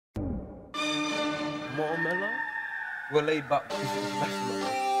More mellow? We're laid back. Yeah.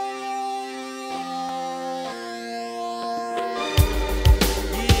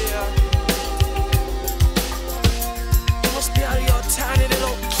 You must be out of your tiny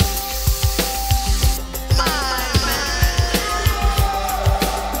little mind, man.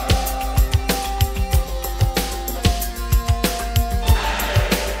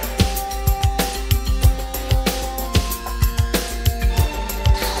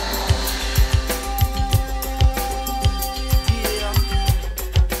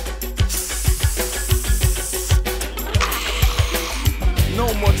 No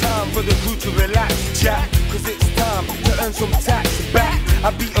more time for the crew to relax, Jack, cause it's time to earn some tax back.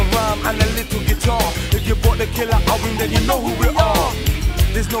 I beat a rhyme and a little guitar. If you bought the killer album, then you know who we are.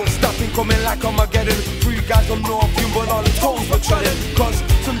 There's no stopping coming like Armageddon. Three guys from North but on toes we're treading. Cause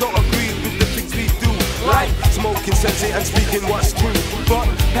some don't agree with the things we do, like smoking, sensing and speaking what's true. But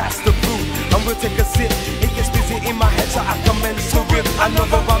that's the proof, and we'll take a sip. It gets busy in my head so I commence to rip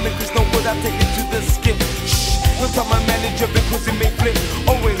another rhyme because no good I take it to the skip. Don't tell my manager because he may flip.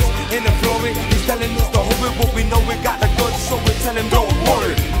 Always in the flowing, he's telling us the whole but we know we got the goods, so we tell him don't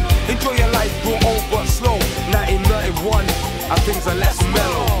worry. Enjoy your life, grow old but slow. 1991, and things are less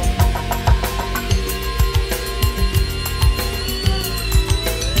mellow.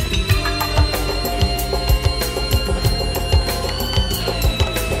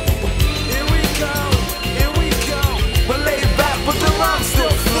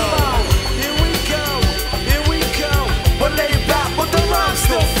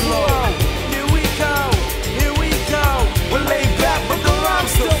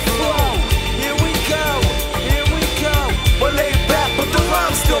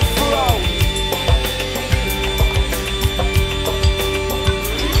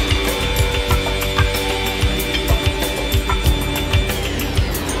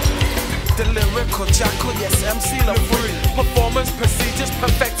 Jackal, yes, MC La Free. Performance procedures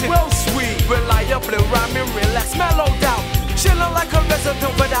perfected, well sweet. Reliably rhyming, relax, mellowed out. Chillin' like a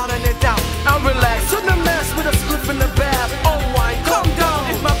resident without any doubt. I'm relaxed, in the mess with a spliff in the bath. Unwind, calm down.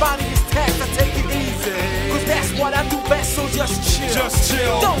 If my body is taxed, I take it easy. Cause that's what I do best, so just chill. Just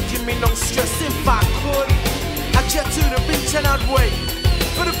chill. Don't give me no stress if I could. I'd jet to the beach and I'd wait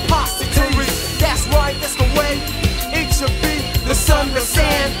for the pasta to reach. That's right, that's the way. It should be. The sun, the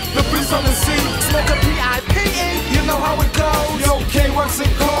sand, the breeze on the sea. Smoke a P.I.P.E. You know how it goes. Yo, K, what's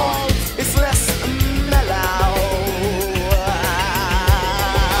it called? It's less mellow.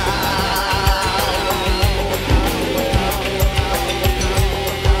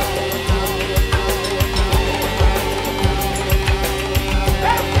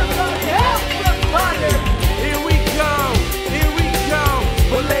 Everybody, here we go.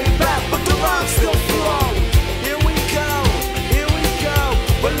 We're laid back, but the rhymes still flow.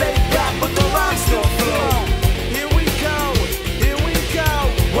 We're laid back, but the rhymes still flow. Here we go.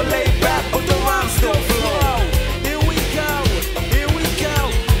 We're laid back, but the rhymes still flow. Here we go.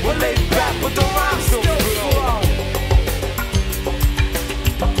 We're laid back, but the rhymes still flow.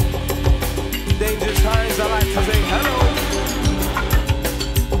 Dangerous times, I like to say hello.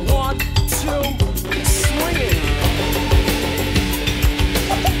 1, 2, swing it.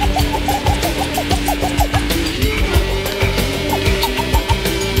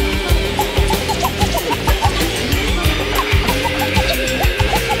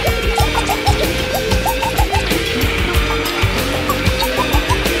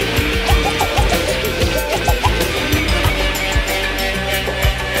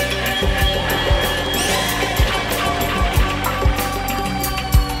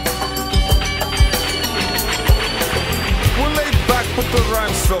 The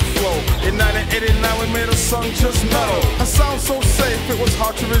rhymes still flow. In 1989 we made a song just mellow. I sound so safe, it was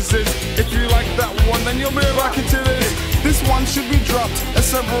hard to resist. If you like that one, then you'll be back into this. This one should be dropped at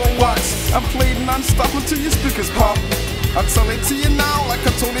several watts and played non-stop until your speakers pop. I'll tell it to you now like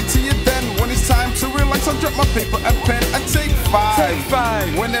I told it to you then. When it's time to relax, I drop my paper and pen and take five.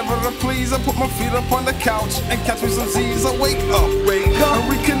 Whenever I please, I put my feet up on the couch and catch me some Z's. I wake up and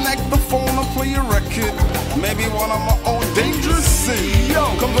reconnect the phone and play a record. Maybe one of my old dangerous sins. Yo,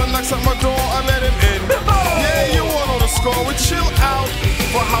 come the knocks at my door, I let him in. Yeah, you all know the score, we chill out.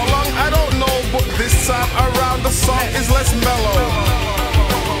 For how long, I don't know, but this time around the song is less mellow.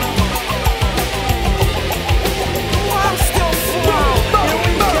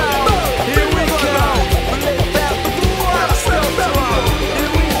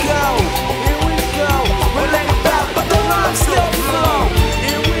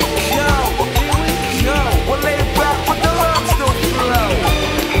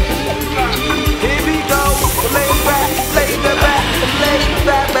 Here we go, lay back, lay the back, lay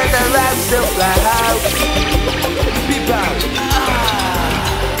back, let the rap yourself like how? Be bound.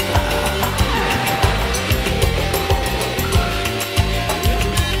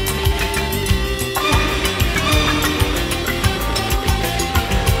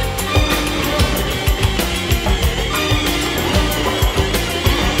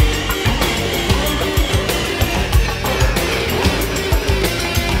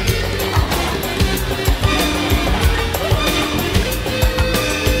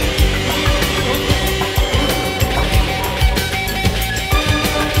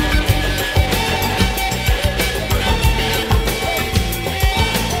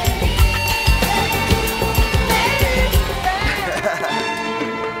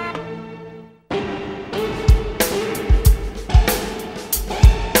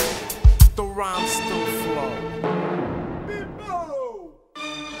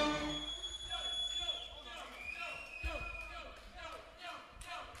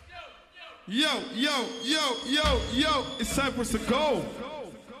 Yo, it's time for us to go.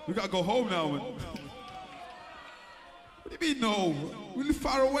 We gotta go home now, man. What do you mean, no? We live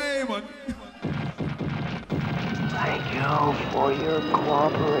far away, man. Thank you for your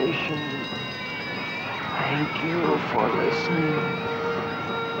cooperation. Thank you for listening.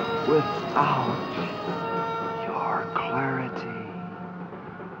 Without your clarity,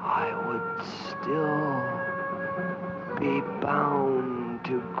 I would still be bound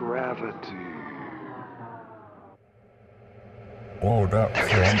to gravity. Oh, that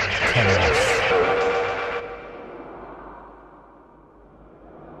sounds chaos.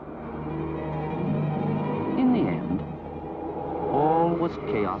 In the end, all was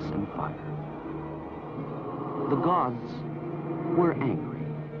chaos and fire. The gods were angry.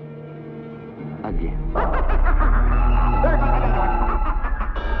 Again.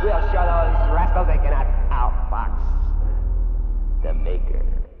 We'll show those rascals they cannot outfox the Maker.